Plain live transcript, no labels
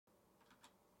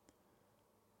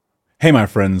Hey, my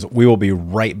friends, we will be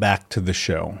right back to the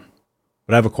show.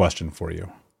 But I have a question for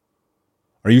you.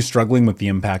 Are you struggling with the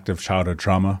impact of childhood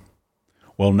trauma?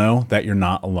 Well, know that you're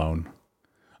not alone.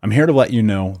 I'm here to let you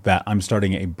know that I'm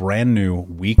starting a brand new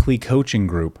weekly coaching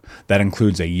group that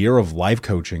includes a year of life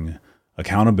coaching,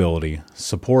 accountability,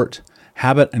 support,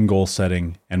 habit and goal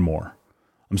setting, and more.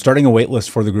 I'm starting a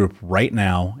waitlist for the group right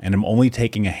now, and I'm only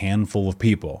taking a handful of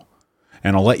people.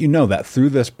 And I'll let you know that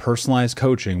through this personalized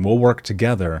coaching, we'll work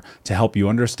together to help you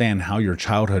understand how your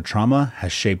childhood trauma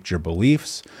has shaped your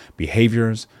beliefs,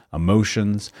 behaviors,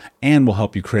 emotions, and will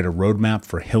help you create a roadmap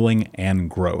for healing and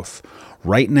growth.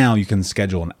 Right now, you can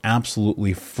schedule an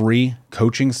absolutely free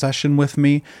coaching session with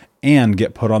me and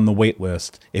get put on the wait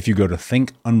list if you go to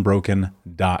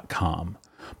thinkunbroken.com.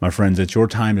 My friends, it's your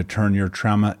time to turn your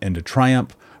trauma into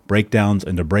triumph, breakdowns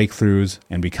into breakthroughs,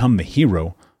 and become the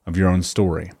hero of your own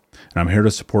story. And I'm here to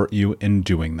support you in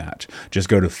doing that. Just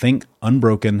go to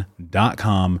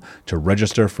thinkunbroken.com to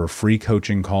register for a free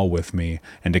coaching call with me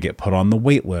and to get put on the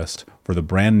wait list for the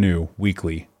brand new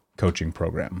weekly coaching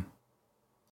program.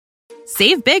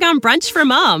 Save big on brunch for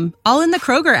mom, all in the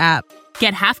Kroger app.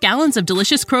 Get half gallons of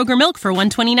delicious Kroger milk for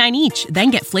 $1.29 each.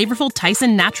 Then get flavorful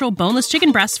Tyson natural boneless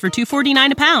chicken breasts for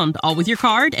 $2.49 a pound, all with your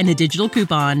card and a digital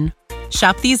coupon.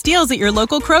 Shop these deals at your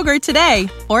local Kroger today,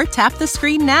 or tap the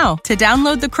screen now to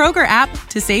download the Kroger app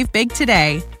to save big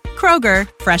today. Kroger,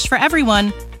 fresh for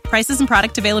everyone. Prices and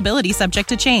product availability subject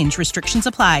to change. Restrictions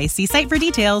apply. See site for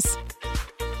details.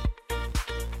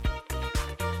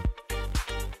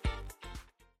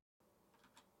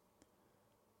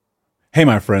 Hey,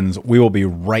 my friends, we will be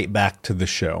right back to the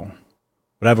show.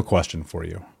 But I have a question for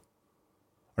you.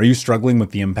 Are you struggling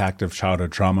with the impact of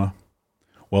childhood trauma?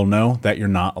 Well, know that you're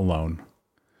not alone.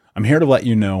 I'm here to let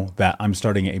you know that I'm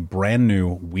starting a brand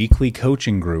new weekly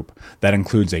coaching group that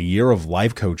includes a year of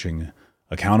life coaching,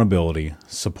 accountability,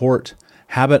 support,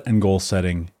 habit and goal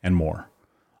setting, and more.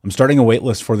 I'm starting a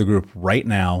waitlist for the group right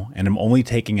now, and I'm only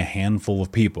taking a handful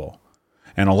of people.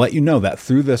 And I'll let you know that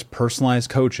through this personalized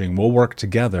coaching, we'll work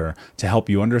together to help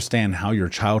you understand how your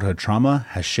childhood trauma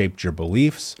has shaped your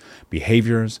beliefs,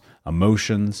 behaviors,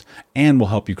 emotions, and will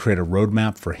help you create a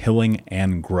roadmap for healing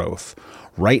and growth.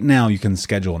 Right now, you can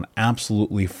schedule an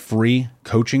absolutely free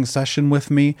coaching session with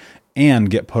me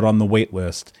and get put on the wait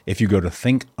list if you go to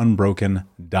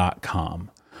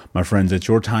thinkunbroken.com. My friends, it's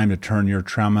your time to turn your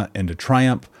trauma into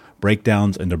triumph,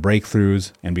 breakdowns into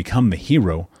breakthroughs, and become the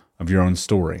hero of your own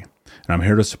story. And I'm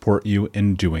here to support you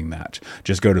in doing that.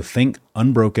 Just go to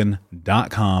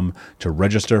thinkunbroken.com to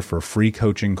register for a free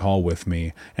coaching call with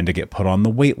me and to get put on the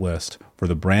wait list for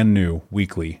the brand new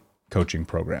weekly coaching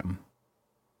program.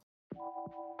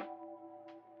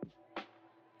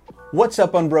 What's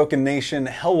up, Unbroken Nation?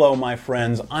 Hello, my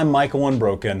friends. I'm Michael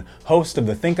Unbroken, host of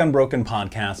the Think Unbroken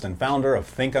podcast and founder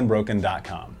of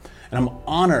thinkunbroken.com. And I'm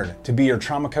honored to be your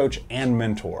trauma coach and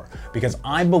mentor because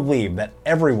I believe that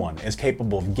everyone is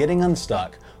capable of getting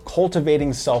unstuck,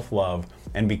 cultivating self-love,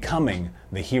 and becoming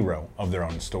the hero of their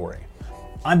own story.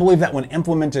 I believe that when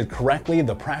implemented correctly,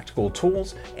 the practical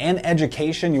tools and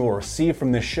education you will receive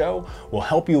from this show will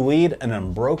help you lead an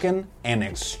unbroken and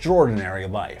extraordinary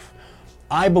life.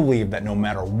 I believe that no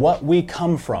matter what we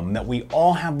come from, that we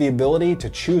all have the ability to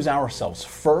choose ourselves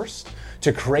first,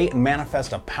 to create and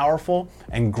manifest a powerful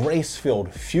and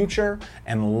grace-filled future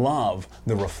and love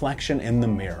the reflection in the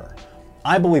mirror.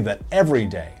 I believe that every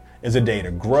day is a day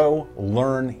to grow,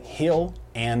 learn, heal,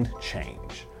 and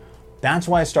change. That's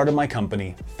why I started my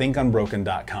company,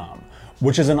 thinkunbroken.com,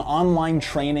 which is an online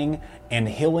training and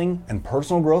healing and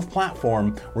personal growth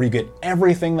platform where you get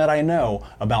everything that I know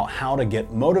about how to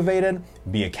get motivated,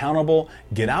 be accountable,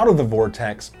 get out of the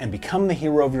vortex, and become the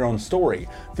hero of your own story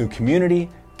through community,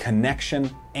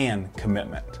 connection, and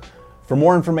commitment. For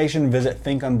more information, visit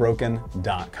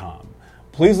thinkunbroken.com.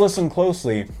 Please listen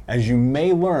closely as you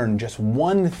may learn just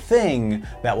one thing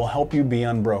that will help you be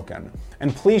unbroken.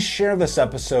 And please share this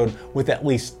episode with at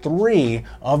least 3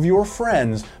 of your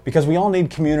friends because we all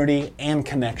need community and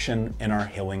connection in our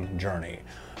healing journey.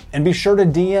 And be sure to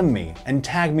DM me and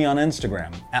tag me on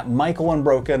Instagram at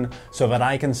MichaelUnbroken so that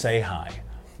I can say hi.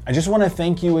 I just want to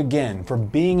thank you again for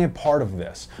being a part of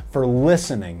this, for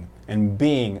listening and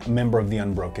being a member of the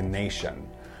Unbroken Nation.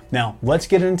 Now, let's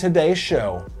get into today's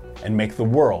show and make the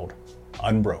world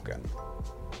unbroken.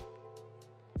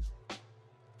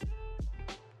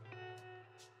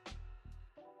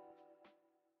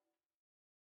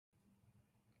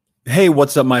 Hey,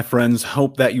 what's up, my friends?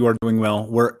 Hope that you are doing well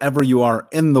wherever you are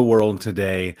in the world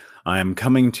today. I am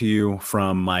coming to you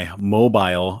from my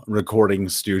mobile recording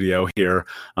studio here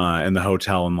in the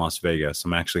hotel in Las Vegas.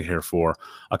 I'm actually here for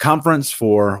a conference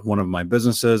for one of my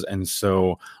businesses. And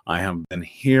so I have been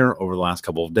here over the last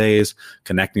couple of days,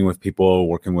 connecting with people,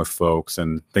 working with folks,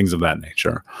 and things of that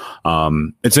nature.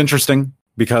 It's interesting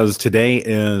because today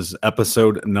is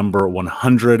episode number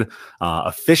 100.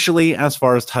 Officially, as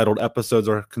far as titled episodes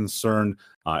are concerned,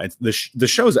 the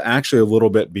show is actually a little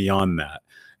bit beyond that.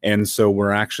 And so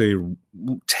we're actually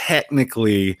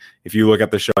technically, if you look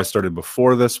at the show I started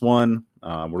before this one,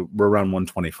 we're around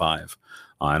 125.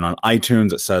 And on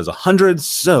iTunes, it says 100.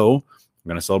 So I'm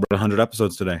going to celebrate 100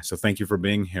 episodes today. So thank you for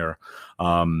being here.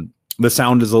 The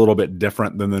sound is a little bit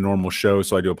different than the normal show,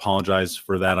 so I do apologize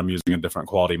for that. I'm using a different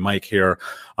quality mic here,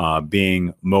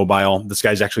 being mobile. This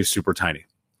guy's actually super tiny,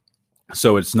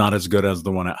 so it's not as good as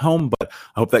the one at home, but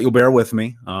I hope that you'll bear with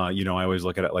me. I always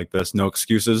look at it like this: no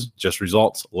excuses, just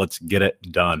results. Let's get it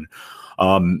done.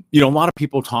 A lot of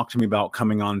people talk to me about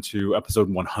coming on to episode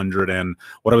 100 and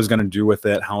what I was going to do with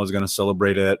it, how I was going to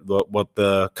celebrate it, what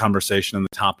the conversation and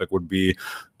the topic would be.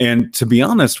 And to be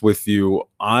honest with you,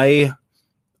 I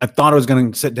thought I was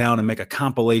going to sit down and make a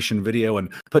compilation video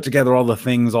and put together all the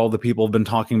things all the people have been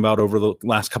talking about over the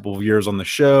last couple of years on the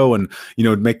show and,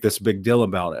 make this big deal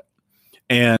about it.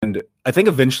 And I think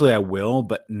eventually I will,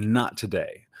 but not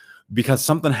today, because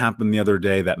something happened the other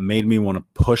day that made me want to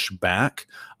push back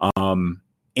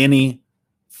it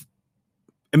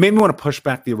made me want to push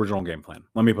back the original game plan.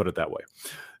 Let me put it that way.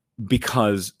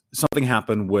 Because something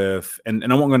happened with, and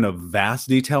I won't go into vast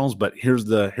details, but here's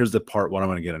the part what I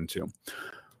want to get into.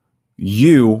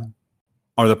 You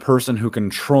are the person who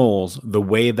controls the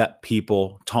way that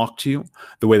people talk to you,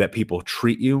 the way that people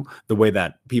treat you, the way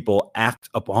that people act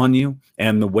upon you,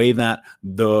 and the way that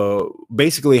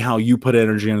basically how you put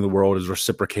energy into the world is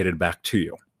reciprocated back to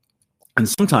you. And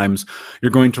sometimes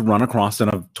you're going to run across, and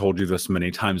I've told you this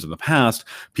many times in the past,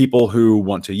 people who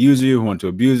want to use you, who want to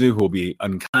abuse you, who will be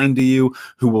unkind to you,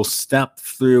 who will step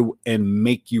through and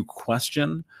make you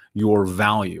question your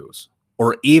values,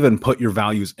 or even put your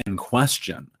values in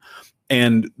question.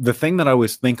 And the thing that I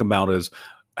always think about is,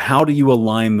 how do you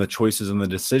align the choices and the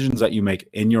decisions that you make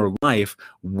in your life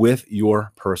with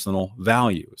your personal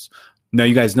values? Now,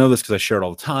 you guys know this because I share it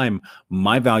all the time.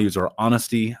 My values are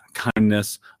honesty,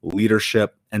 kindness,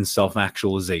 leadership, and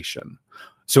self-actualization.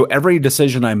 So every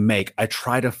decision I make, I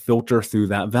try to filter through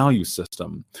that value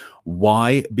system.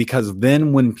 Why? Because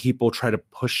then when people try to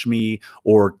push me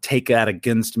or take that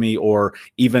against me or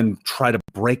even try to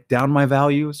break down my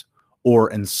values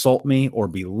or insult me or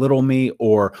belittle me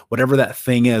or whatever that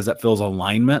thing is that feels out of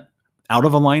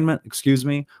alignment,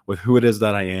 with who it is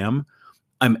that I am,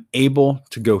 I'm able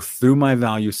to go through my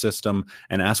value system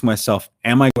and ask myself,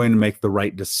 am I going to make the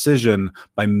right decision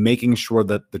by making sure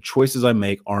that the choices I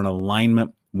make are in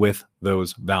alignment with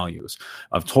those values?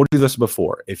 I've told you this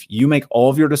before. If you make all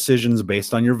of your decisions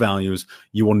based on your values,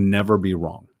 you will never be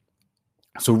wrong.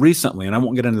 So recently, and I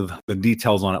won't get into the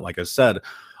details on it, like I said,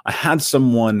 I had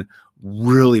someone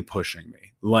really pushing me,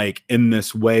 like in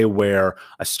this way where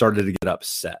I started to get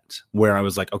upset, where I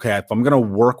was like, okay, if I'm going to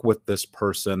work with this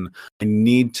person, I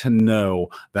need to know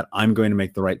that I'm going to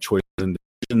make the right choices and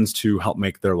decisions to help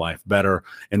make their life better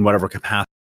in whatever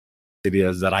capacity it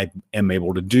is that I am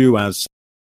able to do as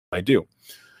I do.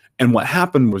 And what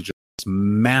happened was just this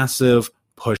massive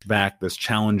pushback, this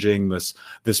challenging, this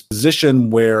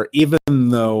position where even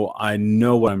though I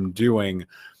know what I'm doing,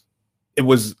 it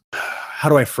was, how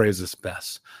do I phrase this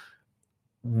best?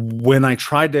 When I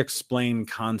tried to explain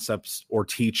concepts or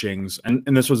teachings, and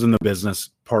this was in the business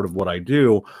part of what I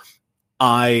do,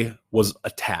 I was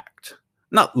attacked.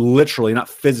 Not literally, not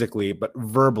physically, but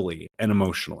verbally and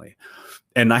emotionally.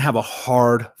 And I have a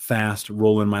hard, fast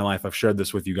rule in my life. I've shared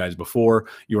this with you guys before.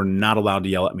 You are not allowed to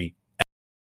yell at me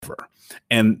ever.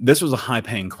 And this was a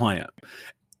high-paying client.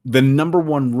 The number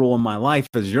one rule in my life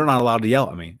is you're not allowed to yell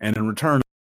at me. And in return,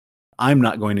 I'm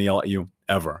not going to yell at you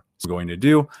ever. It's going to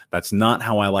do. That's not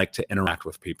how I like to interact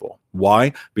with people.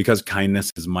 Why? Because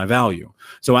kindness is my value.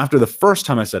 So after the first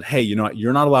time I said, hey, you know what?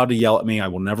 You're not allowed to yell at me. I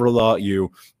will never yell at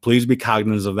you. Please be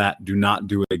cognizant of that. Do not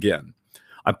do it again.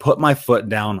 I put my foot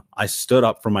down. I stood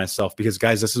up for myself because,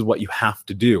 guys, this is what you have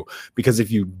to do. Because if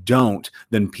you don't,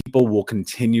 then people will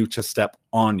continue to step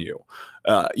on you.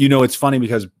 It's funny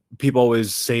because people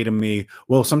always say to me,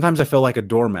 well, sometimes I feel like a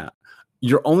doormat.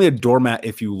 You're only a doormat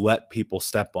if you let people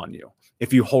step on you.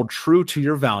 if you hold true to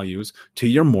your values, to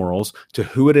your morals, to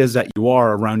who it is that you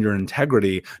are around your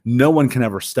integrity, no one can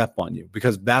ever step on you,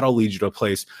 because that'll lead you to a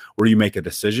place where you make a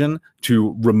decision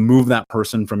to remove that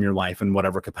person from your life in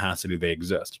whatever capacity they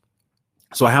exist.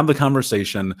 So I have the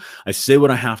conversation, I say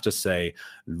what I have to say,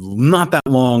 not that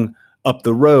long up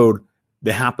the road,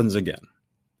 it happens again.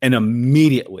 And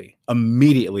immediately,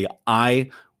 I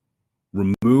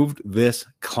removed this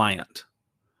client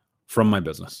from my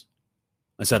business.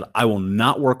 I said, I will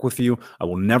not work with you. I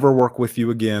will never work with you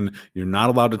again. You're not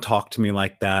allowed to talk to me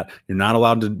like that. You're not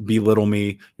allowed to belittle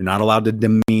me. You're not allowed to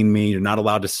demean me. You're not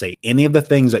allowed to say any of the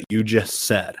things that you just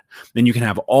said. Then you can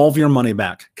have all of your money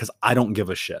back, because I don't give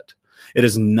a shit. It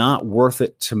is not worth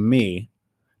it to me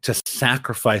to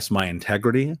sacrifice my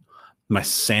integrity, my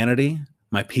sanity,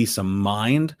 my peace of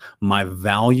mind, my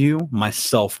value, my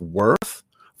self-worth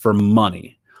for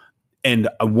money. And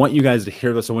I want you guys to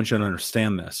hear this. I want you to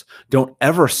understand this. Don't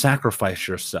ever sacrifice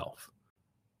yourself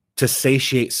to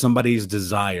satiate somebody's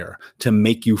desire to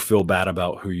make you feel bad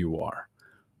about who you are.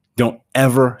 Don't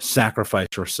ever sacrifice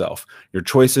yourself, your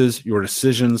choices, your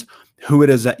decisions, who it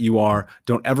is that you are.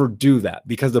 Don't ever do that,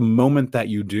 because the moment that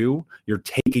you do, you're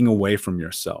taking away from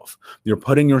yourself. You're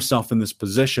putting yourself in this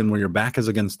position where your back is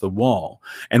against the wall,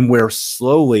 and where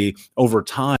slowly over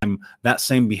time, that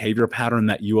same behavior pattern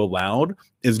that you allowed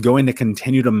is going to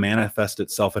continue to manifest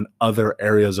itself in other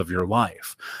areas of your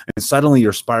life. And suddenly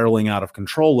you're spiraling out of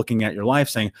control, looking at your life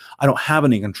saying, I don't have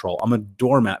any control. I'm a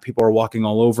doormat. People are walking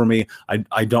all over me.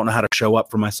 I don't know how to show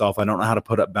up for myself. I don't know how to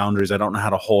put up boundaries. I don't know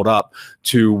how to hold up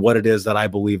to what it is that I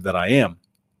believe that I am.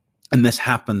 And this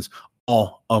happens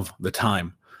all of the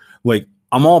time. Like,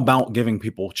 I'm all about giving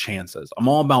people chances. I'm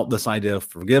all about this idea of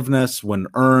forgiveness when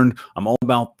earned. I'm all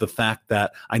about the fact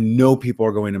that I know people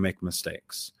are going to make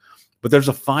mistakes. But there's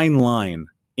a fine line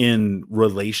in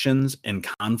relations and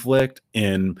conflict,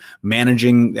 in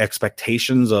managing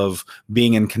expectations of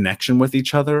being in connection with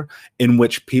each other, in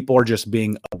which people are just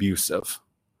being abusive.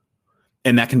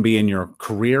 And that can be in your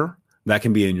career, that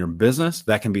can be in your business,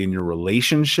 that can be in your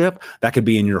relationship, that could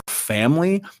be in your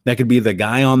family, that could be the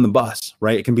guy on the bus,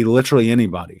 right? It can be literally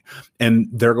anybody. And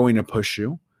they're going to push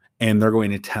you, and they're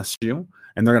going to test you,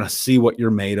 and they're going to see what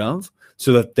you're made of,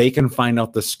 so that they can find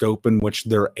out the scope in which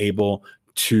they're able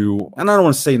to, and I don't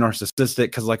want to say narcissistic,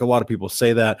 because like a lot of people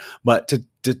say that, but to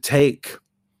take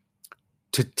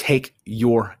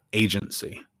your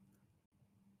agency,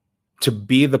 to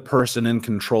be the person in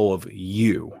control of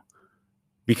you,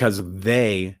 because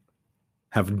they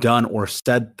have done or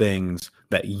said things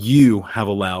that you have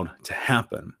allowed to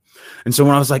happen. And so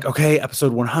when I was like, okay,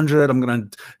 episode 100, I'm going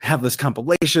to have this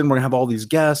compilation, we're going to have all these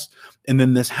guests. And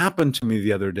then this happened to me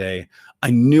the other day. I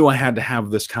knew I had to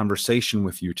have this conversation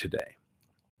with you today.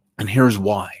 And here's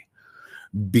why.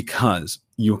 Because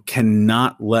you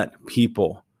cannot let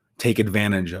people take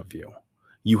advantage of you.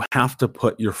 You have to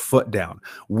put your foot down.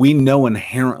 We know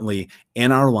inherently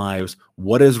in our lives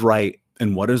what is right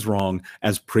and what is wrong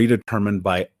as predetermined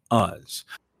by us.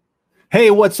 Hey,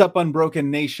 what's up,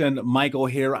 Unbroken Nation? Michael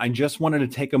here. I just wanted to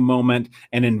take a moment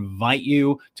and invite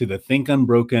you to the Think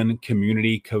Unbroken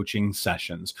community coaching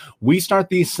sessions. We start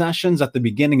these sessions at the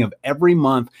beginning of every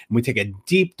month, and we take a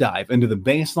deep dive into the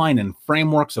baseline and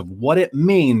frameworks of what it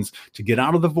means to get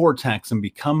out of the vortex and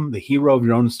become the hero of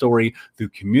your own story through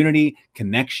community,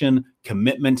 connection,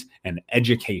 commitment, and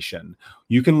education.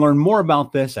 You can learn more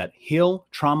about this at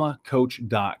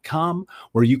healtraumacoach.com,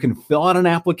 where you can fill out an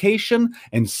application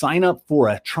and sign up for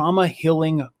a trauma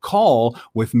healing call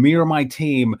with me or my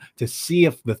team to see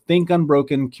if the Think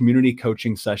Unbroken community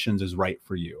coaching sessions is right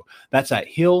for you. That's at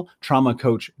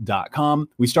healtraumacoach.com.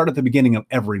 We start at the beginning of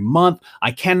every month.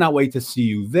 I cannot wait to see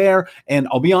you there. And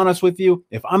I'll be honest with you,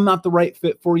 if I'm not the right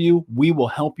fit for you, we will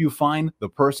help you find the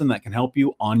person that can help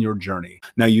you on your journey.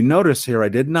 Now, you notice here, I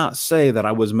did not say that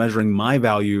I was measuring my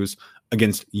values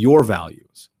against your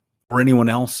values or anyone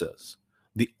else's.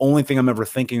 The only thing I'm ever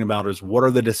thinking about is what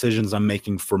are the decisions I'm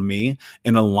making for me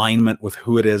in alignment with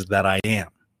who it is that I am.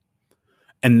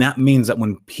 And that means that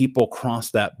when people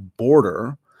cross that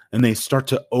border and they start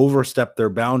to overstep their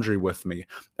boundary with me,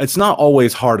 it's not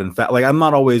always hard. In fact, like, I'm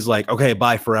not always like, okay,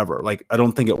 bye forever. Like, I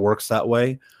don't think it works that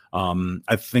way.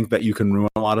 I think that you can ruin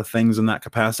a lot of things in that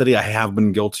capacity. I have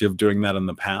been guilty of doing that in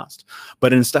the past,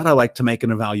 but instead I like to make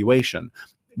an evaluation.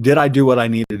 Did I do what I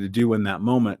needed to do in that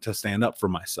moment to stand up for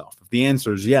myself? If the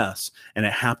answer is yes, and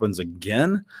it happens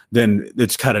again, then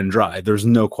it's cut and dry. There's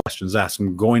no questions asked.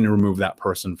 I'm going to remove that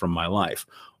person from my life.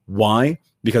 Why?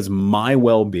 Because my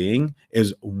well-being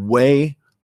is way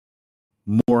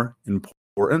more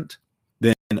important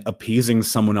than appeasing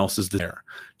someone else's desire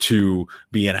to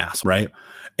be an ass, right?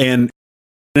 And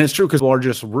And it's true, because people are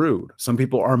just rude. Some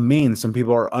people are mean. Some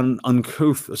people are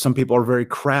uncouth. Some people are very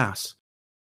crass.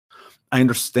 I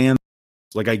understand.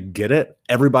 Like, I get it.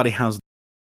 Everybody has,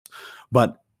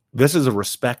 but this is a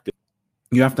respect.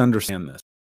 You have to understand this.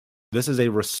 This is a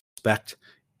respect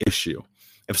issue.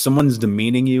 If someone's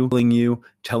demeaning you,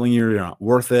 telling you you're not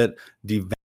worth it,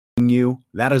 devaluing you,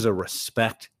 that is a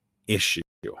respect issue.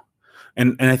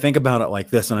 And I think about it like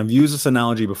this, and I've used this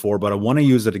analogy before, but I want to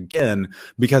use it again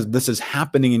because this is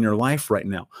happening in your life right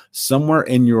now. Somewhere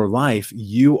in your life,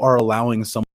 you are allowing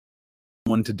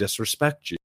someone to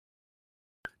disrespect you,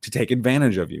 to take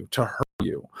advantage of you, to hurt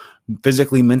you,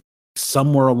 physically, mentally,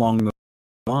 somewhere along the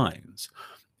lines.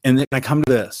 And then I come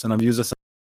to this, and I've used this.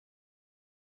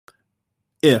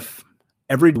 If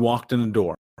every walked in a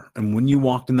door, and when you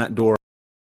walked in that door,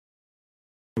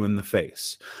 in the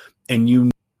face, and you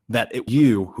knew that it was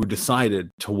you who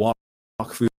decided to walk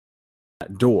through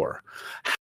that door,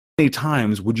 how many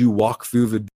times would you walk through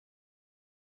the door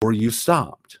before you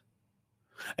stopped?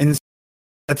 And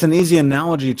that's an easy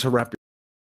analogy to wrap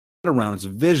your head around. It's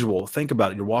visual. Think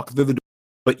about it. You're walking through the door,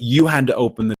 but you had to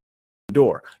open the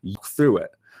door. You walk through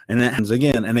it. And that happens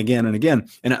again and again and again.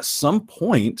 And at some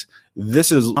point,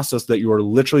 this is a process that you are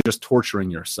literally just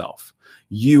torturing yourself.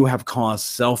 You have caused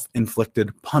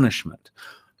self-inflicted punishment.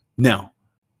 Now,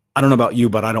 I don't know about you,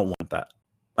 but I don't want that.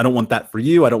 I don't want that for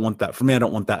you. I don't want that for me. I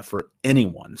don't want that for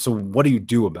anyone. So what do you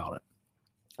do about it?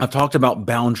 I've talked about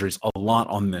boundaries a lot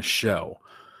on this show,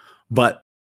 but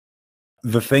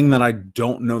the thing that I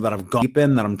don't know that I've gone deep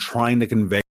in, that I'm trying to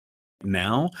convey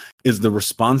now, is the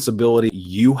responsibility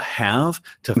you have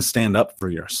to stand up for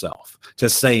yourself, to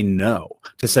say no,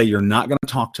 to say you're not going to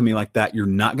talk to me like that, you're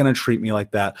not going to treat me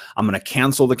like that, I'm going to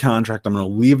cancel the contract, I'm going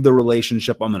to leave the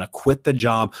relationship, I'm going to quit the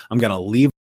job, I'm going to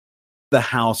leave the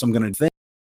house, I'm going to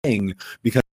thing,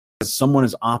 because someone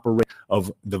is operating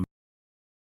of the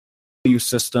value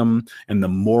system and the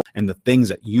moral and the things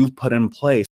that you've put in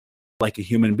place like a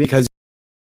human being, because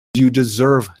you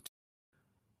deserve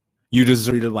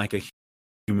it like a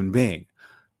human being.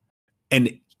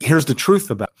 And here's the truth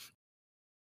about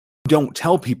it. Don't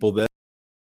tell people that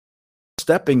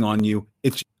stepping on you.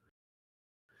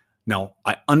 Now,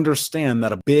 I understand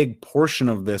that a big portion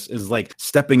of this is like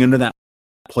stepping into that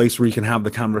place where you can have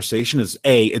the conversation is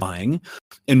A, it's lying,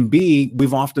 and B,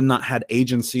 we've often not had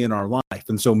agency in our life.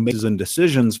 And so making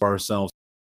decisions for ourselves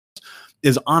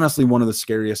is honestly one of the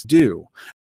scariest to do.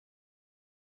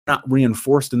 Not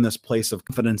reinforced in this place of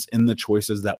confidence in the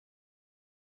choices that.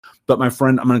 But my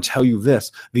friend, I'm going to tell you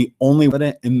this: the only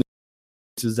way in the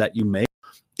choices that you make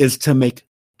is to make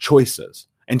choices,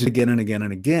 and to again and again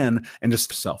and again, and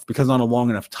just yourself. Because on a long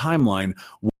enough timeline,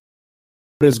 what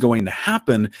is going to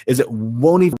happen is it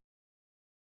won't even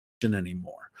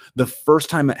anymore. The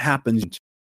first time it happens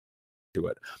to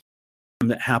it,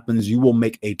 when it happens, you will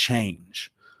make a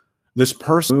change. This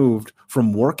person moved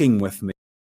from working with me,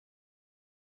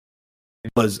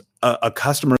 was a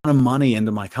customer of money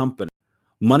into my company,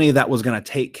 money that was going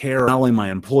to take care of not only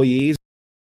my employees,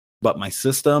 but my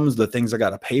systems, the things I got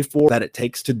to pay for, that it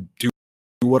takes to do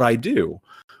what I do.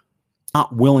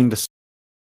 Not willing to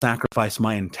sacrifice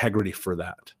my integrity for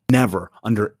that. Never,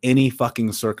 under any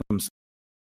fucking circumstance,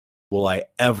 will I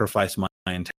ever sacrifice my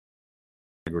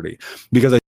integrity,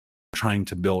 because I'm trying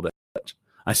to build it.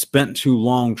 I spent too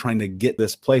long trying to get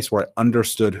this place where I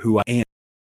understood who I am.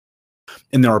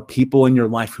 And there are people in your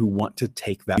life who want to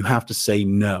take that. You have to say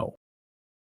no.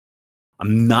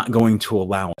 I'm not going to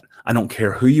allow it. I don't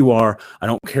care who you are. I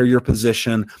don't care your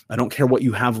position. I don't care what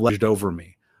you have left over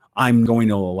me. I'm going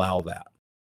to allow that.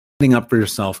 Standing up for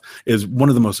yourself is one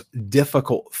of the most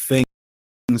difficult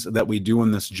things that we do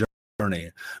in this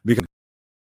journey, because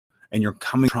and you're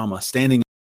coming from trauma, standing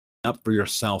up for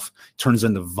yourself turns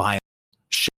into violence,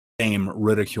 shame,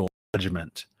 ridicule,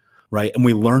 judgment, right? And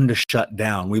we learn to shut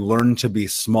down. We learn to be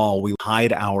small. We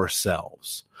hide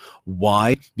ourselves.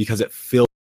 Why? Because it feels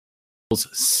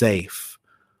safe.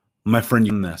 My friend,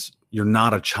 you're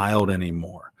not a child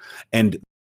anymore. And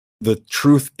the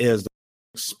truth is, the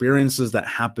experiences that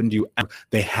happened to you,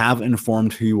 they have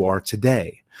informed who you are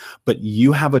today. But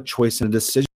you have a choice and a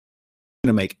decision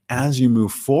to make as you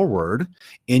move forward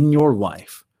in your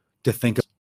life, to think of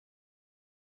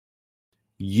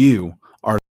you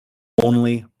are the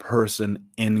only person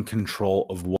in control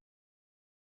of what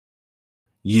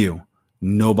you,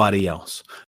 nobody else.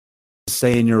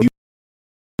 Say in your,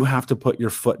 you have to put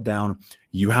your foot down.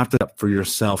 You have to up for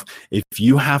yourself. If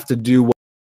you have to do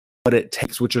what it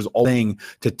takes, which is all thing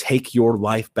to take your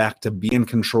life back, to be in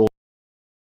control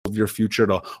of your future,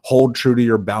 to hold true to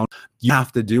your boundaries, you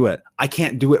have to do it. I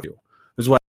can't do it for you. This is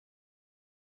what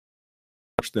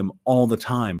coach them all the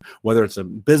time, whether it's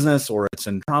in business or it's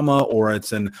in trauma or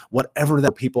it's in whatever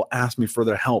that people ask me for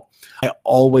their help. I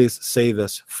always say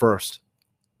this first.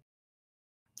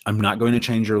 I'm not going to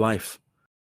change your life.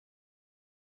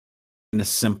 I'm going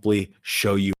to simply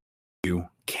show you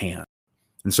can.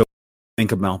 And so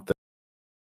think about this.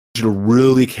 I want you to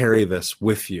really carry this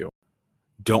with you.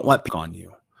 Don't let people on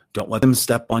you. Don't let them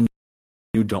step on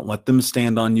you. Don't let them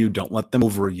stand on you. Don't let them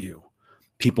over you.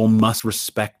 People must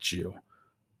respect you.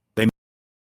 They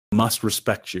must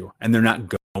respect you. And they're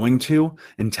not going to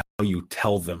until you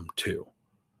tell them to.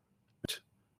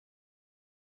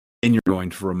 And you're going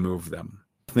to remove them.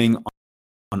 Nothing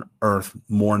on earth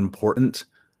more important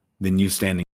than you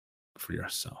standing up for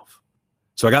yourself.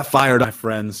 So I got fired, my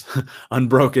friends.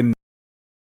 Unbroken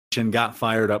Nation got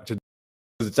fired up to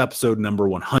it's episode number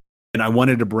 100. And I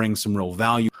wanted to bring some real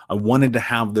value. I wanted to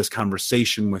have this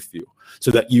conversation with you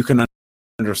so that you can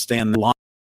understand a lot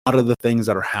of the things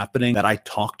that are happening that I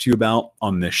talk to you about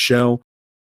on this show,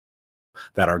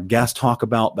 that our guests talk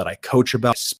about, that I coach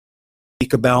about,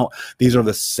 speak about. These are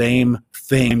the same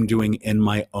thing I'm doing in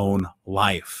my own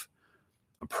life.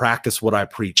 I practice what I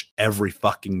preach every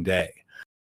fucking day.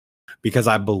 Because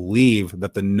I believe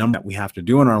that the number that we have to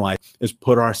do in our life is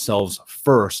put ourselves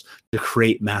first to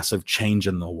create massive change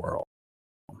in the world.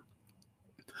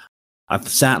 I've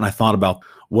sat and I thought about,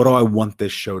 what do I want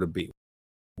this show to be?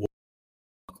 What does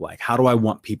it look like? How do I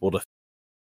want people to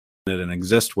feel it and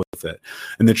exist with it?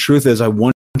 And the truth is, I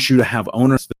want you to have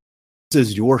owners. This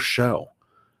is your show.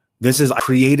 I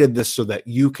created this so that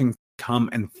you can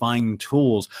come and find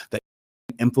tools that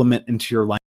you can implement into your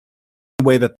life. The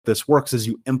way that this works is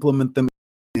you implement them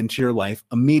into your life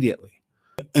immediately.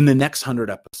 In the next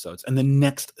 100 episodes and the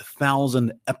next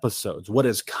 1,000 episodes, what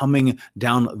is coming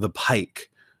down the pike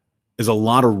is a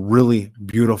lot of really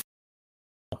beautiful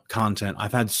content.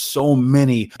 I've had so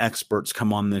many experts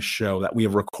come on this show that we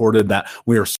have recorded, that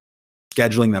we are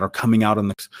scheduling, that are coming out.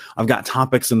 I've got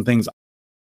topics and things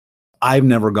I've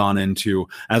never gone into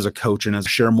as a coach, and as I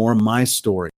share more of my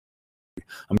story. I'm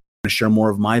going to share more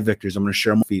of my victories. I'm going to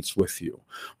share more feats with you,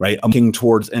 right? I'm looking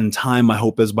towards end time. My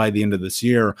hope is by the end of this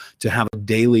year to have a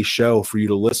daily show for you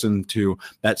to listen to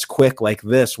that's quick like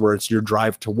this, where it's your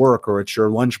drive to work or it's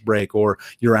your lunch break or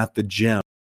you're at the gym.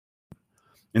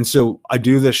 And so I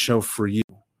do this show for you.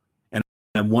 And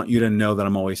I want you to know that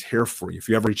I'm always here for you. If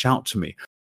you ever reach out to me,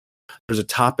 there's a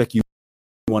topic you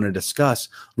want to discuss,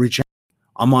 reach out.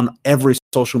 I'm on every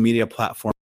social media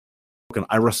platform.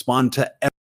 I respond to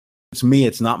every. It's me.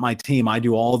 It's not my team. I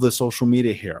do all the social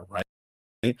media here,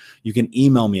 right? You can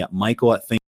email me at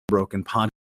michael@thinkunbroken.podcast.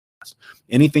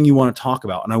 Anything you want to talk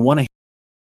about. And I want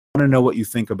to know what you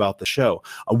think about the show.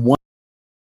 I want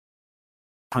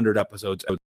 100 episodes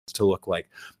to look like.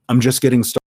 I'm just getting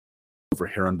started over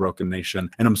here on Broken Nation.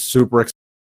 And I'm super excited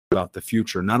about the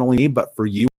future, not only me, but for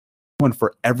you and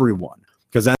for everyone.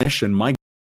 Because that mission, my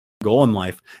goal in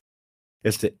life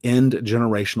is to end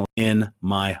generational in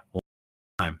my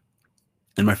lifetime.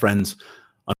 And my friends,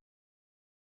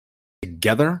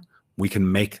 together, we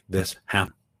can make this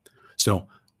happen. So,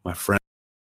 my friend,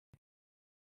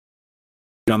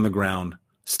 on the ground,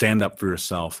 stand up for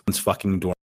yourself. It's fucking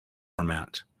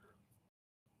doormat.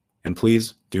 And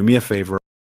please do me a favor.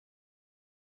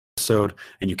 Episode,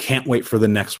 and you can't wait for the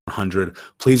next 100.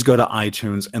 Please go to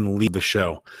iTunes and leave the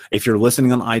show. If you're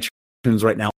listening on iTunes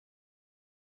right now,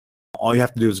 all you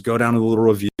have to do is go down to the little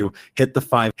review, hit the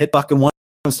 5, hit fucking 1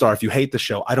 star. If you hate the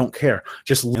show, I don't care.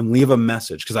 Just leave a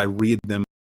message, because I read them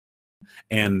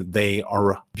and they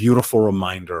are a beautiful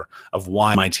reminder of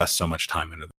why I invest so much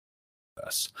time into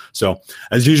this. So,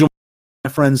 as usual,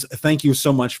 my friends, thank you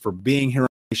so much for being here.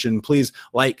 Please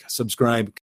like,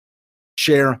 subscribe,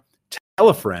 share, tell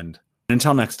a friend. And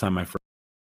until next time, my friend,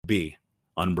 be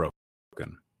unbroken.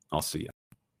 I'll see you.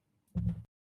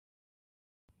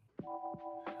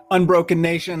 Unbroken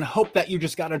Nation, hope that you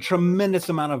just got a tremendous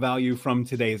amount of value from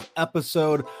today's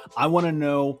episode. I want to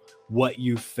know what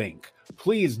you think.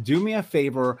 Please do me a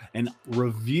favor and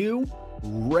review,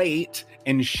 rate,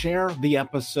 and share the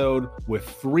episode with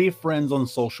 3 friends on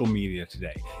social media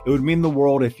today. It would mean the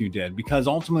world if you did, because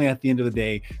ultimately at the end of the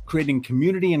day, creating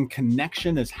community and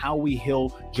connection is how we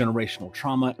heal generational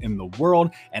trauma in the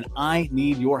world. And I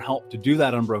need your help to do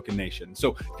that, Unbroken Nation.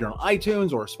 So if you're on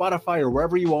iTunes or Spotify or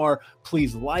wherever you are,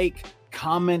 please like,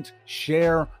 comment,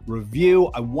 share, review.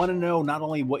 I want to know not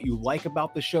only what you like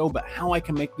about the show, but how I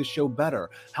can make the show better,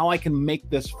 how I can make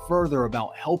this further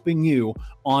about helping you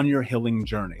on your healing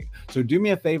journey. So do me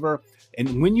a favor,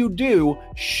 and when you do,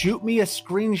 shoot me a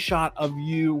screenshot of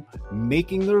you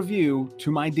making the review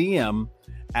to my DM,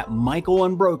 at Michael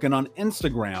Unbroken on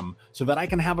Instagram so that I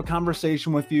can have a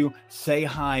conversation with you, say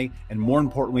hi, and more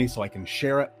importantly, so I can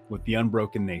share it with the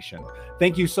Unbroken Nation.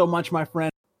 Thank you so much, my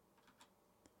friend.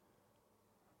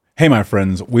 Hey, my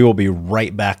friends, we will be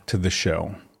right back to the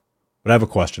show. But I have a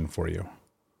question for you.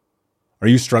 Are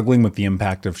you struggling with the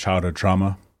impact of childhood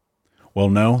trauma? Well,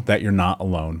 know that you're not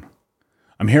alone.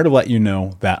 I'm here to let you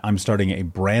know that I'm starting a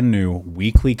brand new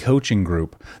weekly coaching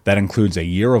group that includes a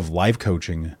year of life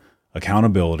coaching,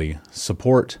 accountability,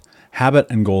 support, habit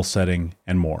and goal setting,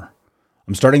 and more.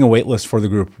 I'm starting a waitlist for the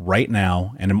group right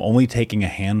now, and I'm only taking a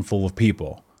handful of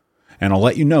people. And I'll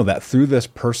let you know that through this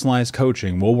personalized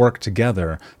coaching, we'll work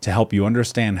together to help you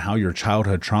understand how your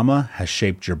childhood trauma has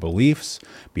shaped your beliefs,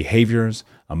 behaviors,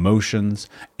 emotions,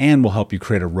 and will help you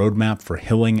create a roadmap for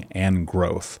healing and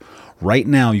growth. Right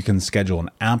now, you can schedule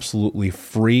an absolutely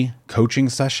free coaching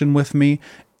session with me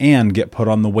and get put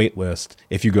on the wait list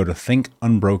if you go to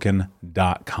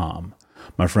thinkunbroken.com.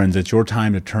 My friends, it's your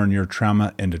time to turn your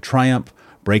trauma into triumph,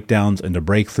 breakdowns into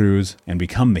breakthroughs, and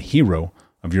become the hero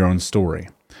of your own story.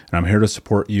 And I'm here to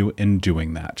support you in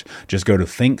doing that. Just go to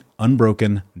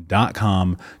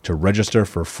thinkunbroken.com to register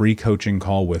for a free coaching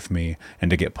call with me and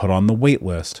to get put on the wait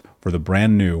list for the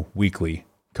brand new weekly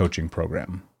coaching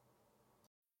program.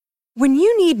 When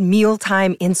you need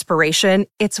mealtime inspiration,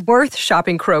 it's worth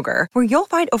shopping Kroger, where you'll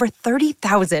find over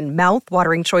 30,000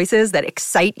 mouth-watering choices that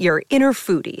excite your inner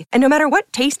foodie. And no matter what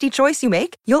tasty choice you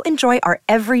make, you'll enjoy our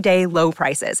everyday low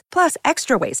prices, plus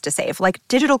extra ways to save, like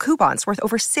digital coupons worth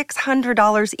over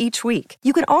 $600 each week.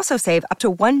 You can also save up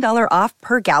to $1 off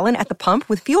per gallon at the pump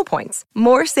with fuel points.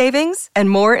 More savings and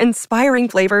more inspiring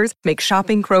flavors make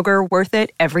shopping Kroger worth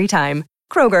it every time.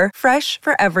 Kroger, fresh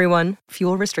for everyone.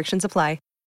 Fuel restrictions apply.